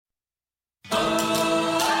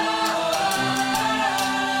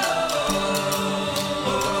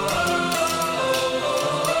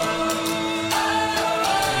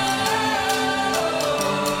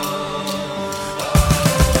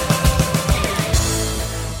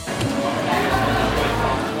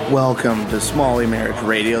Welcome to Smalley Marriage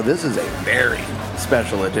Radio. This is a very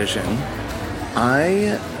special edition.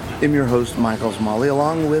 I am your host, Michael Smalley,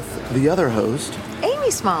 along with the other host,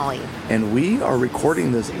 Amy Smalley. And we are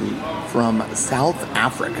recording this from South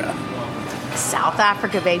Africa. South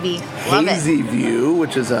Africa, baby. Love Hazy View,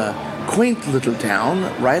 which is a quaint little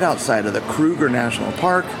town right outside of the Kruger National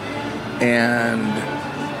Park.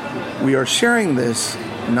 And we are sharing this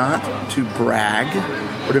not to brag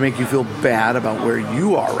or to make you feel bad about where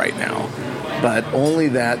you are right now, but only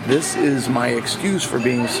that this is my excuse for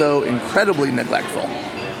being so incredibly neglectful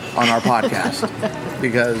on our podcast.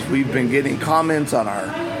 Because we've been getting comments on our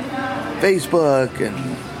Facebook and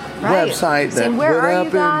website that, where what are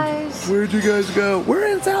happened? You guys? Where'd you guys go? We're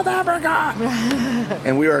in South Africa!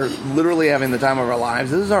 And we are literally having the time of our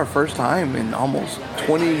lives. This is our first time in almost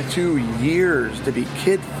 22 years to be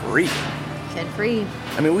kid-free. Kid-free.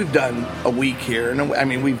 I mean, we've done a week here, and I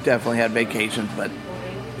mean, we've definitely had vacations, but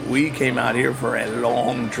we came out here for a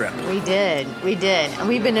long trip. We did. And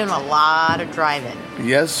we've been doing a lot of driving.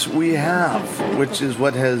 Yes, we have, which is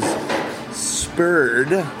what has spurred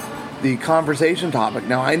the conversation topic.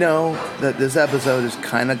 Now, I know that this episode is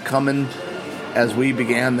kind of coming as we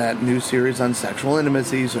began that new series on sexual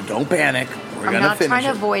intimacy, so don't panic. We're going to finish it. I'm not trying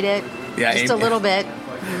to avoid it. Yeah, just a little bit.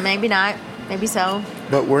 Maybe not. Maybe so.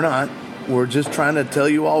 But we're not. We're just trying to tell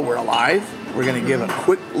you all we're alive. We're going to give a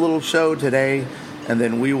quick little show today, and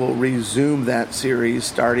then we will resume that series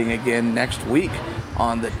starting again next week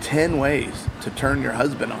on the 10 ways to turn your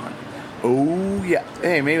husband on. Oh, yeah.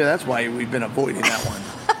 Hey, maybe that's why we've been avoiding that one.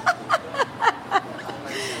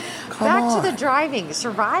 Back to the driving.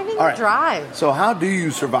 Surviving the drive. So how do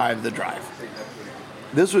you survive the drive?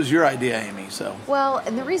 This was your idea, Amy, so. Well,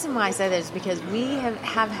 and the reason why I say that is because we have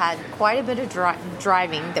had quite a bit of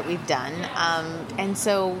driving that we've done. And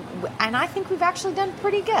I think we've actually done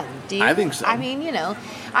pretty good. Do you? I think so. I mean,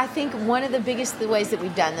 I think one of the biggest ways that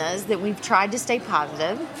we've done this is that we've tried to stay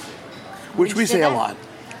positive. Which we say a lot.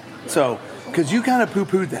 So, because you kind of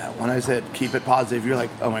poo-pooed that when I said keep it positive. You're like,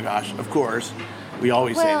 oh my gosh, of course. We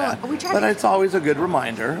always say that. But it's always a good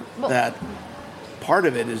reminder that part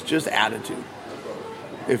of it is just attitude.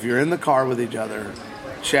 If you're in the car with each other,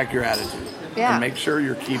 check your attitude. Yeah. And make sure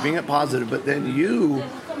you're keeping it positive. But then you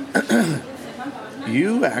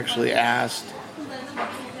actually asked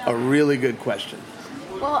a really good question.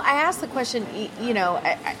 Well, I asked the question,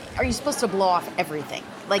 are you supposed to blow off everything?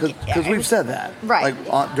 Because we've said that. Right.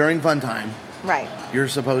 Like during fun time. Right. You're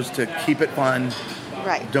supposed to keep it fun.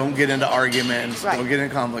 Right. Don't get into arguments. Right. Don't get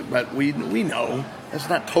into conflict. But we know that's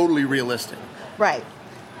not totally realistic. Right.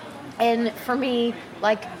 And for me,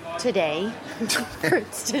 like today, for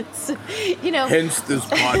instance, Hence this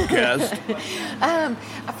podcast.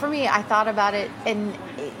 For me, I thought about it, and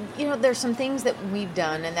there's some things that we've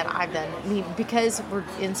done and that I've done. I mean, because we're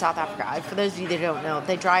in South Africa. For those of you that don't know,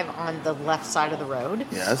 they drive on the left side of the road.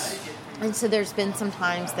 Yes. And so there's been some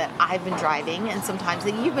times that I've been driving and sometimes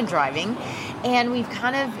that you've been driving. And we've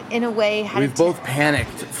kind of, in a way, We've both panicked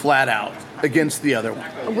flat out against the other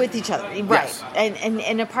one. With each other, right. Yes.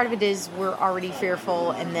 And a part of it is we're already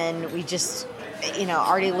fearful, and then we just,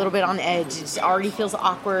 already a little bit on edge. It already feels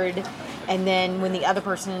awkward. And then when the other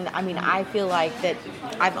person, I feel like that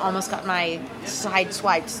I've almost got my side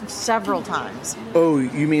swiped several times. Oh,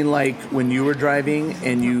 you mean like when you were driving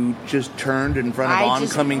and you just turned in front of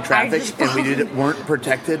oncoming traffic and weren't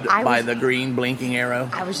protected by the green blinking arrow?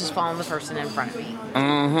 I was just following the person in front of me.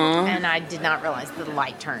 Mm-hmm. And I did not realize that the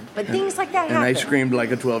light turned. But things like that happen. And I screamed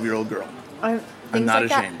like a 12-year-old girl. I'm not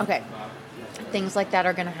ashamed. Okay. Things like that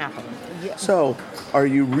are going to happen. Yeah. So, are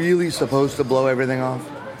you really supposed to blow everything off?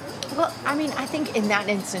 Well, I think in that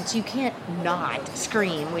instance, you can't not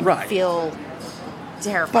scream when you feel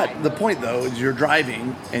terrified. But the point, though, is you're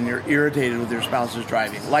driving and you're irritated with your spouse's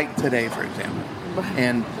driving, like today, for example.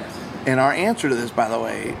 And our answer to this, by the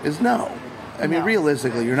way, is no.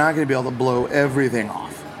 Realistically, you're not going to be able to blow everything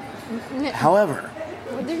off. However,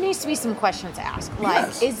 there needs to be some questions asked. Like,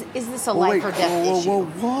 yes. is this a life or death issue?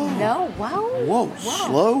 Whoa. No, whoa.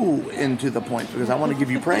 Slow into the point because I want to give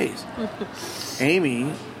you praise.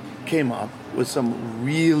 Amy came up with some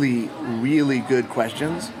really, really good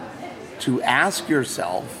questions to ask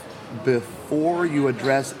yourself before you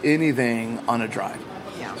address anything on a drive.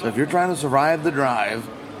 Yeah. So if you're trying to survive the drive,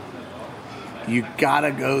 you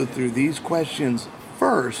gotta go through these questions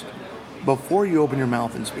first before you open your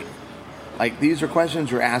mouth and speak. Like, these are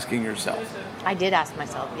questions you're asking yourself. I did ask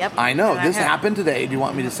myself, yep. I know. This happened today. Do you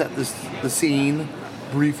want me to set the scene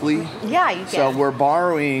briefly? Yeah, you can. So we're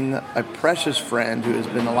borrowing a precious friend who has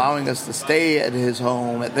been allowing us to stay at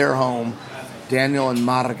their home, Daniel and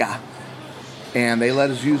Marga. And they let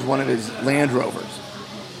us use one of his Land Rovers.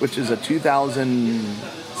 which is a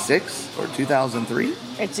 2006 or 2003.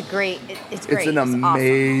 It's great. It's an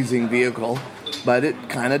amazing vehicle, but it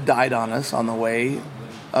kind of died on us on the way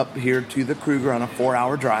up here to the Kruger on a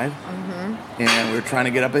 4-hour drive. And we were trying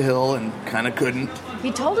to get up a hill and kind of couldn't.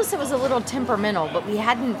 He told us it was a little temperamental, but we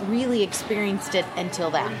hadn't really experienced it until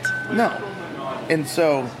that. No. And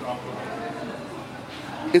so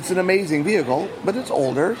it's an amazing vehicle, but it's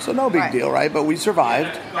older, so no big deal, right? But we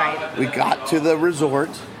survived. Right. We got to the resort.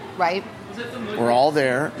 Right. We're all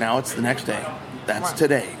there. Now it's the next day. That's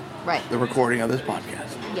today. Right. The recording of this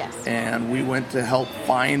podcast. Yes. And we went to help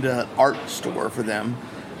find an art store for them.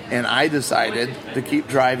 And I decided to keep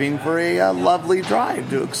driving for a lovely drive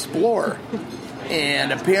to explore.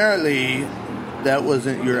 And apparently that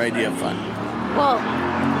wasn't your idea of fun. Well,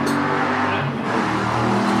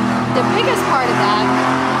 the biggest part of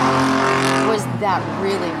that was that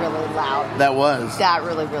really, really loud. That was. That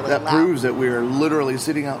really, really that loud. That proves that we were literally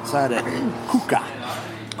sitting outside a hookah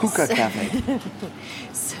cafe.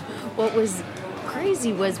 So what was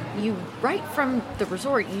crazy was you, right from the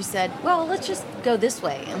resort, you said, well, let's just go this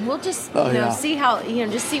way and we'll just see how,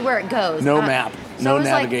 just see where it goes. No map, so no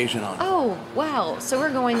navigation on it. Oh, wow. So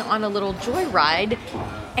we're going on a little joyride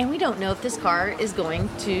and we don't know if this car is going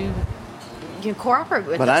to cooperate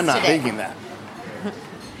with us But I'm not today. thinking that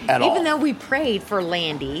at all. Even though we prayed for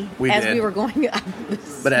Landy we were going up.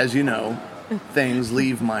 But as you know, things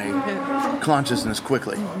leave my consciousness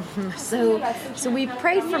quickly. So we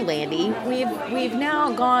prayed for Landy. We've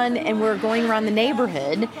now gone and we're going around the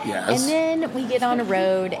neighborhood. Yes. And then we get on a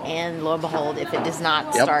road and lo and behold, if it does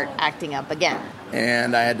not start acting up again.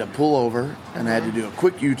 And I had to pull over and I had to do a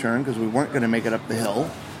quick U-turn because we weren't going to make it up the hill.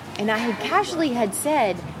 And I had casually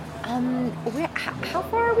said, how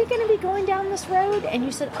far are we going to be going down this road? And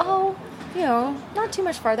you said, not too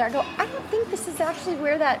much farther. I go, I don't think this is actually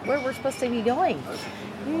where we're supposed to be going.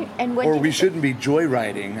 And or we shouldn't be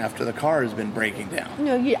joyriding after the car has been breaking down.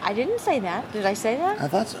 No, I didn't say that. Did I say that? I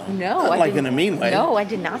thought so. No, not like in a mean way. No, I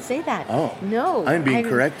did not say that. Oh, no, I'm being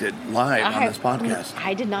corrected live on this podcast.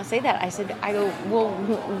 I did not say that. I go, well,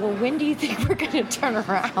 when do you think we're going to turn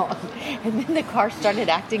around? And then the car started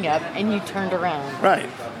acting up, and you turned around. Right.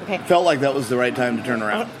 Okay. Felt like that was the right time to turn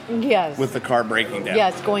around. Yes. With the car breaking down.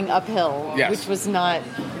 Yes, going uphill. Yes. Which was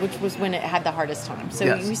when it had the hardest time. So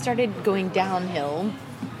we started going downhill.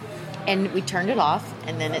 And we turned it off,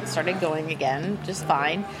 and then it started going again, just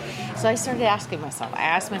fine. So I started asking myself. I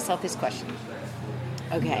asked myself this question.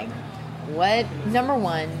 Okay, number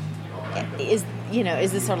one, is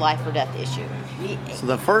this a life or death issue? So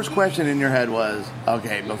the first question in your head was,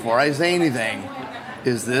 okay, before I say anything,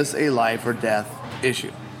 is this a life or death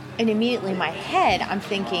issue? And immediately in my head, I'm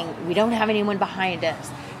thinking, we don't have anyone behind us.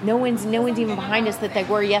 No one's even behind us that they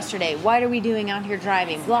were yesterday. What are we doing out here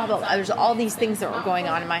driving? Blah, blah, blah. There's all these things that were going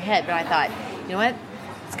on in my head. But I thought, you know what?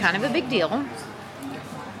 It's kind of a big deal.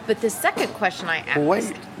 But the second question I asked... Well,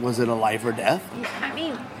 wait. Was it a life or death? I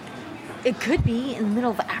mean, it could be in the middle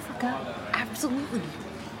of Africa. Absolutely.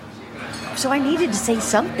 So I needed to say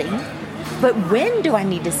something. But when do I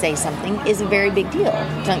need to say something is a very big deal.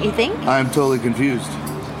 Don't you think? I'm totally confused.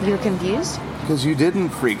 You're confused? Because you didn't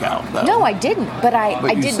freak out, though. No, I didn't. But I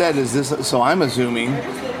you didn't. said, is this... So I'm assuming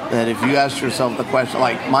that if you asked yourself the question,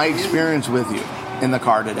 like my experience with you in the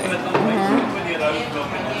car today,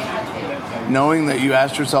 knowing that you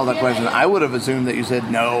asked yourself that question, I would have assumed that you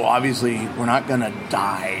said, no, obviously we're not going to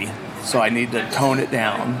die, so I need to tone it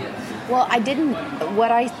down. Well, I didn't...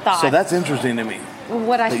 What I thought... So that's interesting to me.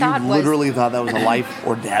 What I thought you was... literally thought that was a life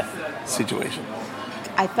or death situation.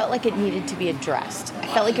 I felt like it needed to be addressed. I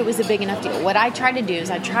felt like it was a big enough deal. What I tried to do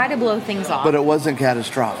is I tried to blow things off. But it wasn't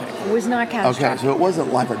catastrophic. It was not catastrophic. Okay, so it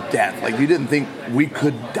wasn't life or death. Like, you didn't think we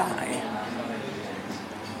could die.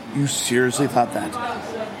 You seriously thought that?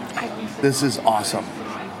 This is awesome.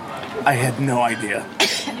 I had no idea.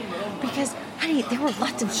 Because, honey, there were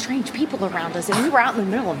lots of strange people around us, and we were out in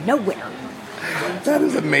the middle of nowhere. That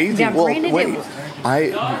is amazing. Yeah, well, Brandon, wait.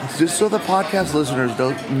 Just so the podcast listeners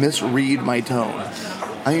don't misread my tone,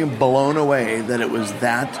 I am blown away that it was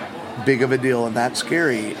that big of a deal and that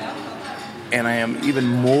scary. And I am even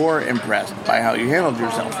more impressed by how you handled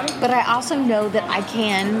yourself. But I also know that I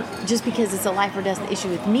can, just because it's a life or death issue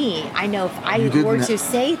with me, I know if I were to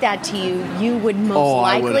say that to you, you would most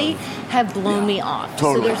likely have blown me off.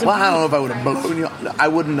 Totally. So well, I don't know if I would have blown you off.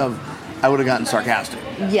 I would have gotten sarcastic.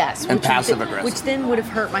 Yes. And passive-aggressive. Which then would have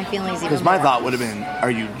hurt my feelings even more. Because my thought would have been,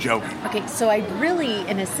 are you joking? Okay, so I really,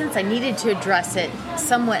 in a sense, I needed to address it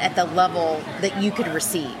somewhat at the level that you could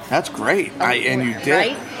receive. That's great. And you did.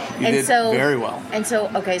 Right? You did very well. And so,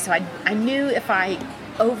 okay, so I knew if I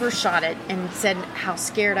overshot it and said how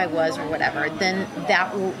scared I was or whatever, then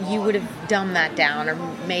you would have dumbed that down or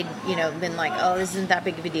made, been like, oh, this isn't that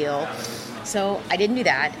big of a deal. So I didn't do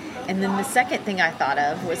that. And then the second thing I thought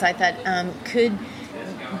of was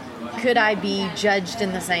could I be judged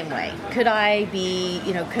in the same way? Could I be,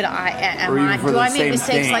 do I make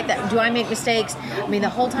mistakes like that? Do I make mistakes? I mean, the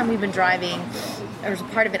whole time we've been driving, there was a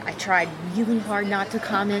part of it I tried really hard not to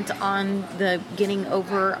comment on the getting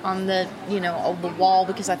over on the, the wall,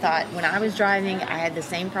 because I thought when I was driving, I had the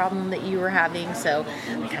same problem that you were having. So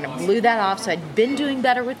I kind of blew that off. So I'd been doing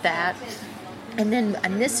better with that. And then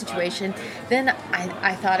in this situation, then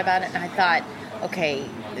I thought about it and I thought, okay,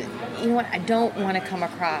 you know what? I don't want to come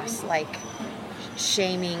across like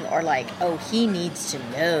shaming or like, oh, he needs to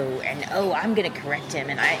know, and oh, I'm going to correct him.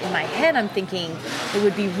 And in my head, I'm thinking it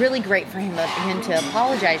would be really great for him to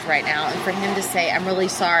apologize right now and for him to say, I'm really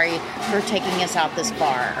sorry for taking us out this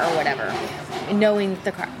far or whatever. And knowing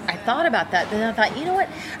the car, I thought about that. Then I thought, you know what?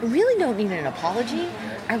 I really don't need an apology.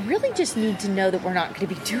 I really just need to know that we're not going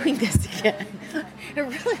to be doing this again.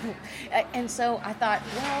 And so I thought,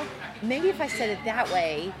 well, maybe if I said it that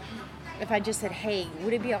way, if I just said, hey,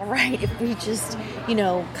 would it be all right if we just,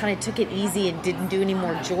 kind of took it easy and didn't do any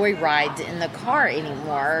more joy rides in the car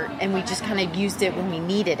anymore, and we just kind of used it when we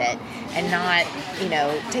needed it and not,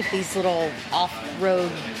 take these little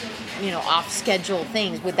off-road, off-schedule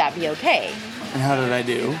things, would that be okay? And how did I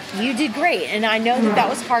do? You did great. And I know that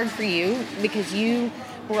was hard for you because you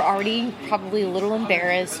were already probably a little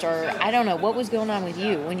embarrassed, or I don't know what was going on with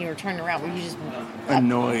you when you were turning around. Were you just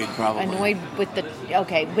annoyed? Probably annoyed with the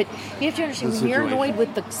but you have to understand when you're annoyed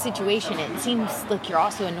with the situation, it seems like you're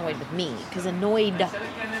also annoyed with me, because annoyed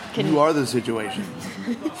you are the situation.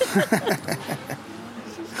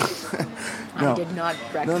 No. I did not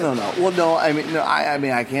recognize. No. Well, no. I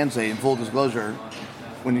mean, I can say in full disclosure,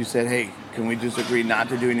 when you said, "Hey, can we just agree not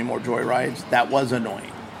to do any more joy rides?" That was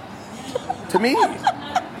annoying to me.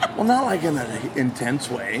 Well, not like in an intense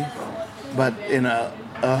way, but in a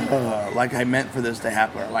like I meant for this to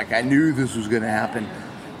happen, or like I knew this was going to happen,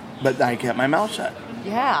 but I kept my mouth shut.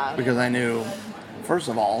 Yeah. Because I knew, first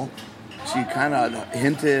of all, she kind of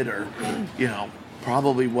hinted, or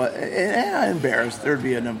probably embarrassed. There'd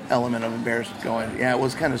be an element of embarrassment going, yeah, it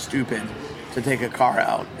was kind of stupid to take a car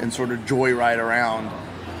out and sort of joyride around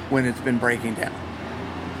when it's been breaking down.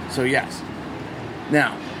 So yes.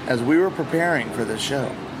 Now, as we were preparing for this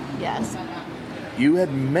show, yes, you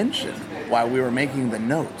had mentioned while we were making the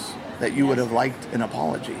notes that you would have liked an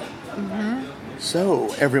apology. Mm-hmm.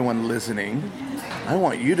 So, everyone listening, I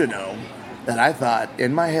want you to know that I thought,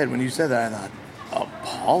 in my head, when you said that, I thought,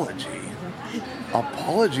 apology?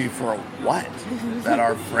 Apology for what? That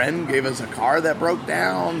our friend gave us a car that broke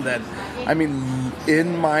down?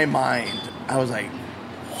 In my mind, I was like,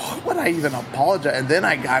 what would I even apologize? And then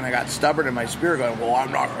I kind of got stubborn in my spirit going, well,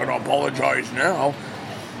 I'm not going to apologize now.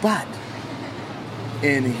 But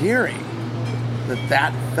in hearing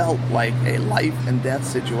that felt like a life and death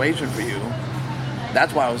situation for you,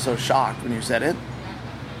 that's why I was so shocked when you said it.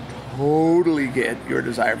 Totally get your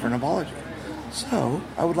desire for an apology. So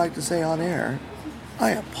I would like to say on air,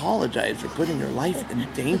 I apologize for putting your life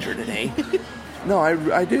in danger today. No,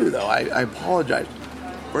 I do, though. I apologize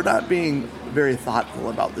for not being very thoughtful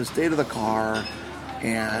about the state of the car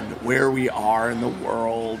and where we are in the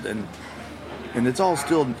world. And it's all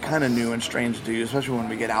still kind of new and strange to you, especially when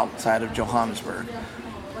we get outside of Johannesburg.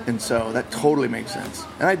 And so that totally makes sense.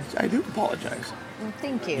 And I do apologize. Well,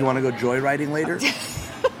 thank you. You want to go joyriding later?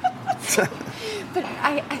 But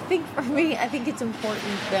I think for me, I think it's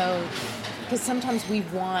important, though, because sometimes we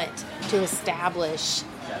want to establish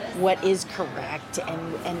what is correct,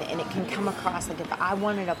 and it can come across like if I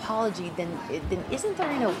want an apology, then isn't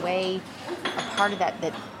there in a way a part of that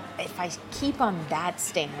if I keep on that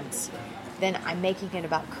stance, then I'm making it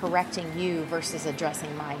about correcting you versus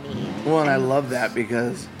addressing my need. Well, and I love that,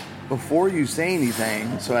 because before you say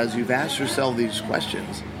anything, so as you've asked yourself these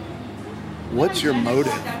questions, what's your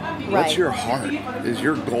motive? Right. What's your heart? Is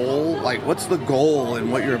your goal, like, what's the goal in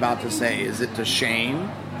what you're about to say? Is it to shame?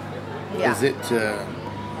 Yeah. Is it to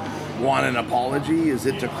want an apology? Is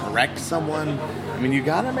it to correct someone? I mean, you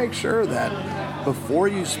got to make sure that before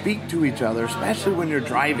you speak to each other, especially when you're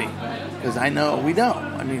driving, because I know,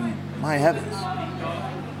 I mean, my heavens,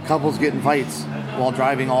 couples get in fights while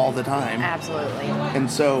driving all the time. Absolutely. And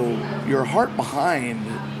so your heart behind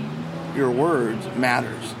your words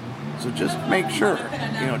matters. So just make sure,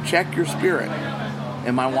 check your spirit.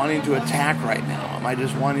 Am I wanting to attack right now? Am I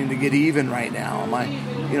just wanting to get even right now? Am I,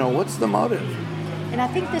 what's the motive? And I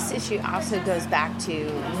think this issue also goes back to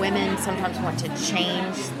women sometimes want to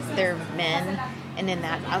change their men and in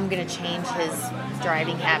that I'm going to change his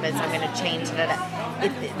driving habits. I'm going to change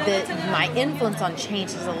my influence on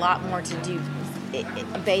change has a lot more to do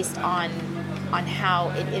based on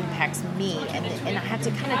how it impacts me, and I have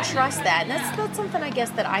to kind of trust that. And that's something I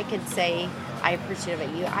guess that I could say I appreciate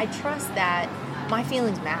about you. I trust that my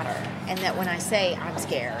feelings matter, and that when I say I'm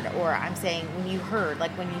scared, or I'm saying when you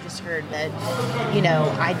just heard that,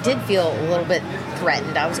 I did feel a little bit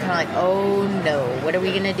threatened. I was kind of like, oh no, what are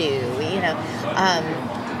we gonna do?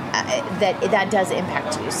 That does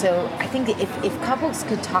impact you. So I think that if couples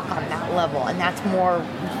could talk on that level, and that's more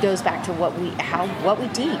goes back to what we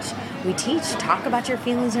teach. We teach, talk about your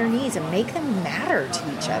feelings or needs and make them matter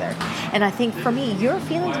to each other. And I think for me, your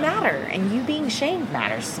feelings matter, and you being shamed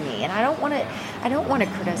matters to me. And I don't want to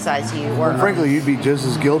criticize you. Well, frankly, you'd be just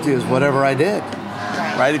as guilty as whatever I did,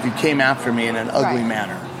 right? If you came after me in an ugly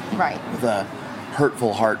manner, right, with a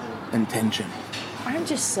hurtful heart intention. I'm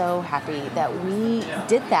just so happy that we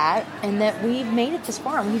did that and that we've made it this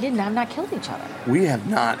far, and we have not killed each other. We have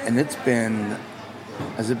not, and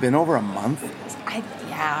has it been over a month? I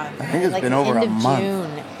think it's been over a month.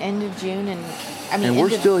 End of June, and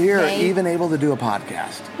we're still here, even able to do a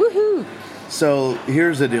podcast. Woohoo! So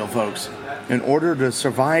here's the deal, folks. In order to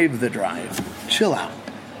survive the drive, chill out.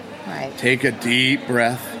 Right. Take a deep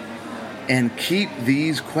breath and keep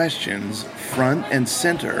these questions front and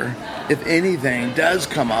center if anything does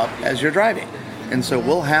come up as you're driving. And so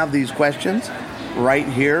we'll have these questions right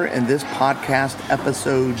here in this podcast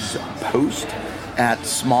episode's post at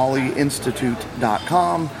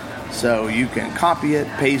smalleyinstitute.com, so you can copy it,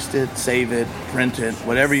 paste it, save it, print it,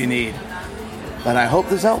 whatever you need. But I hope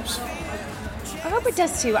this helps. I hope it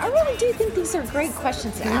does too. I really do think these are great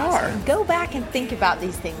questions to ask. Go back and think about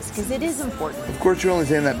these things, because it is important. Of course, you're only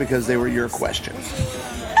saying that because they were your questions.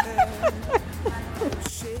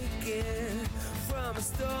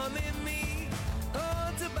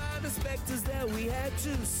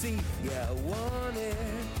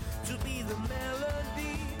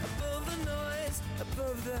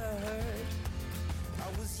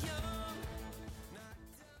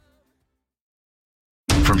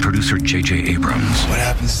 From producer J.J. Abrams. What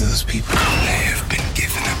happens to those people? They have been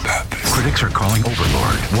given a purpose. Critics are calling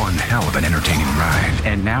Overlord one hell of an entertaining ride.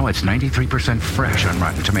 And now it's 93% fresh on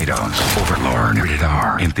Rotten Tomatoes. Overlord, rated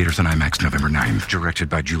R. In theaters and IMAX November 9th. Directed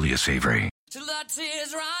by Julia Savory. Till the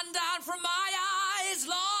tears run down from my eyes,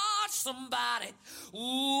 Lord, somebody,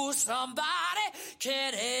 ooh, somebody,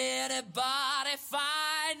 can anybody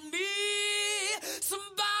find me?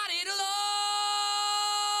 Somebody to love.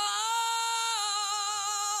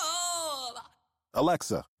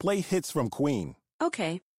 Alexa, play hits from Queen.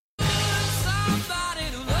 Okay. Somebody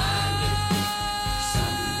to love.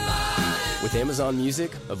 With Amazon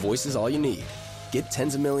Music, a voice is all you need. Get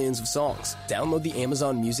tens of millions of songs. Download the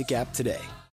Amazon Music app today.